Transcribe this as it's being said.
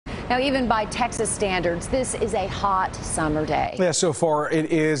Now, even by Texas standards, this is a hot summer day. Yeah, so far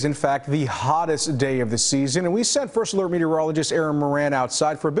it is, in fact, the hottest day of the season. And we sent First Alert meteorologist Aaron Moran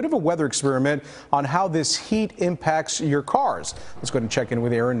outside for a bit of a weather experiment on how this heat impacts your cars. Let's go ahead and check in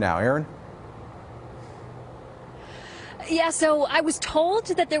with Aaron now. Aaron? Yeah, so I was told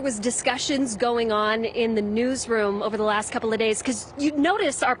that there was discussions going on in the newsroom over the last couple of days because you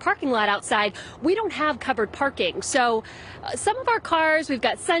notice our parking lot outside, we don't have covered parking. So some of our cars, we've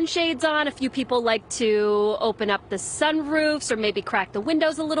got sunshades on. A few people like to open up the sunroofs or maybe crack the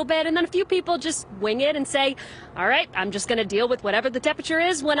windows a little bit. And then a few people just wing it and say, all right, I'm just going to deal with whatever the temperature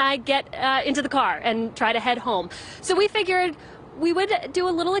is when I get into the car and try to head home. So we figured we would do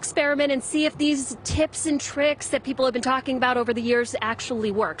a little experiment and see if these tips and tricks that people have been talking about over the years actually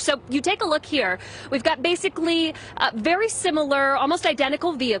work. So you take a look here. We've got basically very similar, almost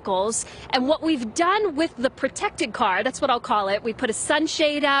identical vehicles. And what we've done with the protected car, that's what I'll call it, we put a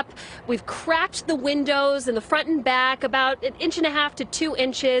sunshade up. We've cracked the windows in the front and back about 1.5 to 2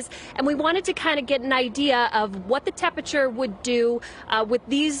 inches. And we wanted to kind of get an idea of what the temperature would do with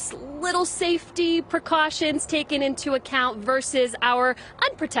these little safety precautions taken into account versus our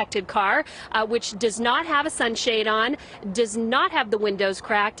unprotected car, which does not have a sunshade on, does not have the windows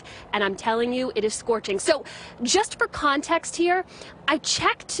cracked, and I'm telling you, it is scorching. So just for context here, I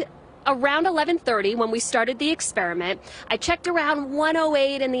checked around 11:30 when we started the experiment. I checked around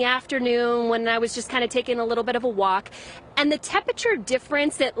 1:08 in the afternoon when I was just kind of taking a little bit of a walk, and the temperature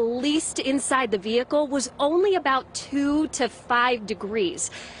difference, at least inside the vehicle, was only about 2 to 5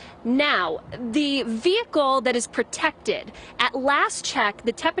 degrees. Now, the vehicle that is protected, at last check,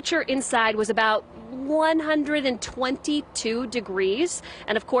 the temperature inside was about 122 degrees.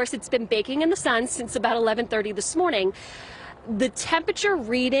 And of course, it's been baking in the sun since about 11:30 this morning. The temperature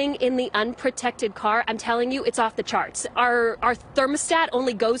reading in the unprotected car, I'm telling you, it's off the charts. Our thermostat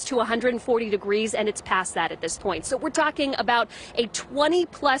only goes to 140 degrees, and it's past that at this point. So we're talking about a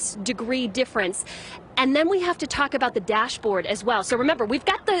 20-plus degree difference. And then we have to talk about the dashboard as well. So remember, we've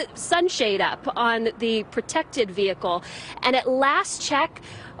got the sunshade up on the protected vehicle. And at last check,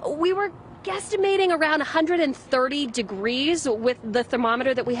 we were guesstimating around 130 degrees with the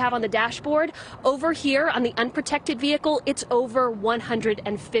thermometer that we have on the dashboard. Over here on the unprotected vehicle, it's over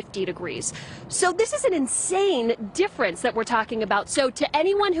 150 degrees. So this is an insane difference that we're talking about. So to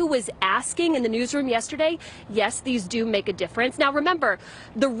anyone who was asking in the newsroom yesterday, yes, these do make a difference. Now remember,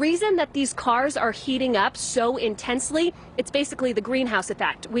 the reason that these cars are heating up so intensely, it's basically the greenhouse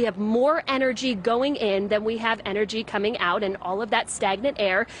effect. We have more energy going in than we have energy coming out, and all of that stagnant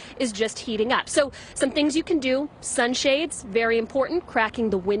air is just heating up. So some things you can do: sunshades, very important. Cracking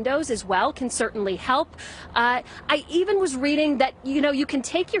the windows as well can certainly help. I even was reading that, you can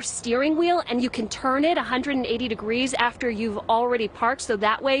take your steering wheel and you can turn it 180 degrees after you've already parked, so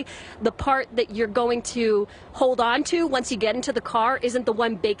that way the part that you're going to hold on to once you get into the car isn't the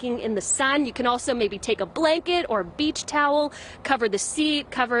one baking in the sun. You can also maybe take a blanket or a beach towel, cover the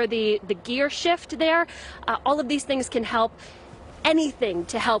seat, cover the gear shift there. All of these things can help. Anything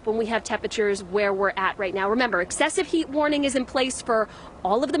to help when we have temperatures where we're at right now. Remember, excessive heat warning is in place for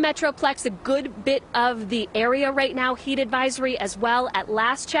all of the Metroplex, a good bit of the area right now, heat advisory as well. At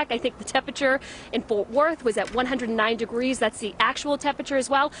last check, I think the temperature in Fort Worth was at 109 degrees. That's the actual temperature as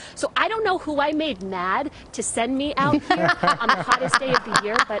well. So I don't know who I made mad to send me out here on the hottest day of the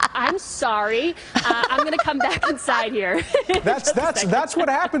year, but I'm sorry. I'm going to come back inside here. That's what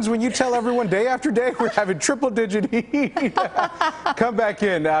happens when you tell everyone day after day we're having triple-digit heat. Come back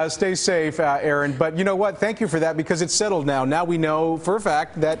in. Stay safe, Aaron. But you know what? Thank you for that, because it's settled now. Now we know for a fact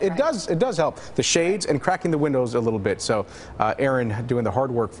that it does help. The shades and cracking the windows a little bit. So Aaron doing the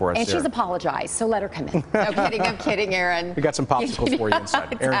hard work for us. And there. She's apologized, so let her come in. No kidding, I'm kidding, Aaron. We got some popsicles for you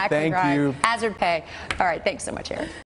inside. Exactly, Aaron, thank you. Hazard pay. All right, thanks so much, Aaron.